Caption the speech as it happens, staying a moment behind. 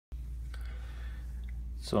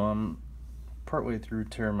So I'm partway through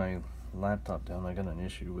tearing my laptop down. I got an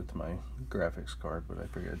issue with my graphics card, but I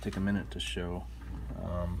figured I'd take a minute to show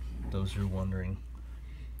those who are wondering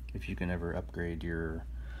if you can ever upgrade your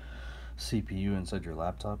CPU inside your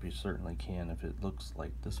laptop. You certainly can if it looks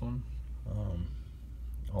like this one.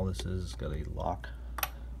 All this is got a lock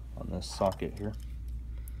on this socket here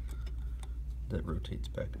that rotates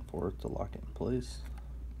back and forth to lock it in place.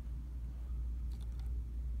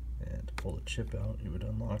 And to pull the chip out, you would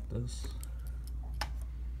unlock this,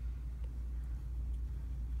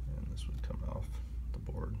 and this would come off the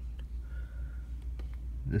board.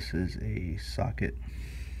 This is a socket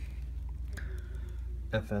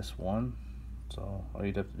FS1, so all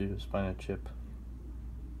you'd have to do is find a chip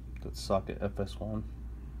that's socket FS1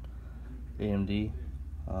 AMD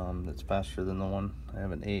that's faster than the one. I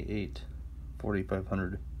have an A8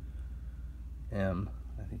 4500M.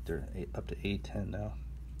 I think they're up to A10 now.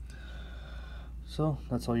 So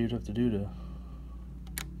that's all you'd have to do to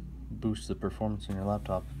boost the performance in your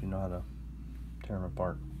laptop if you know how to tear them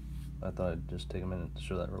apart. I thought I'd just take a minute to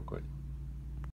show that real quick.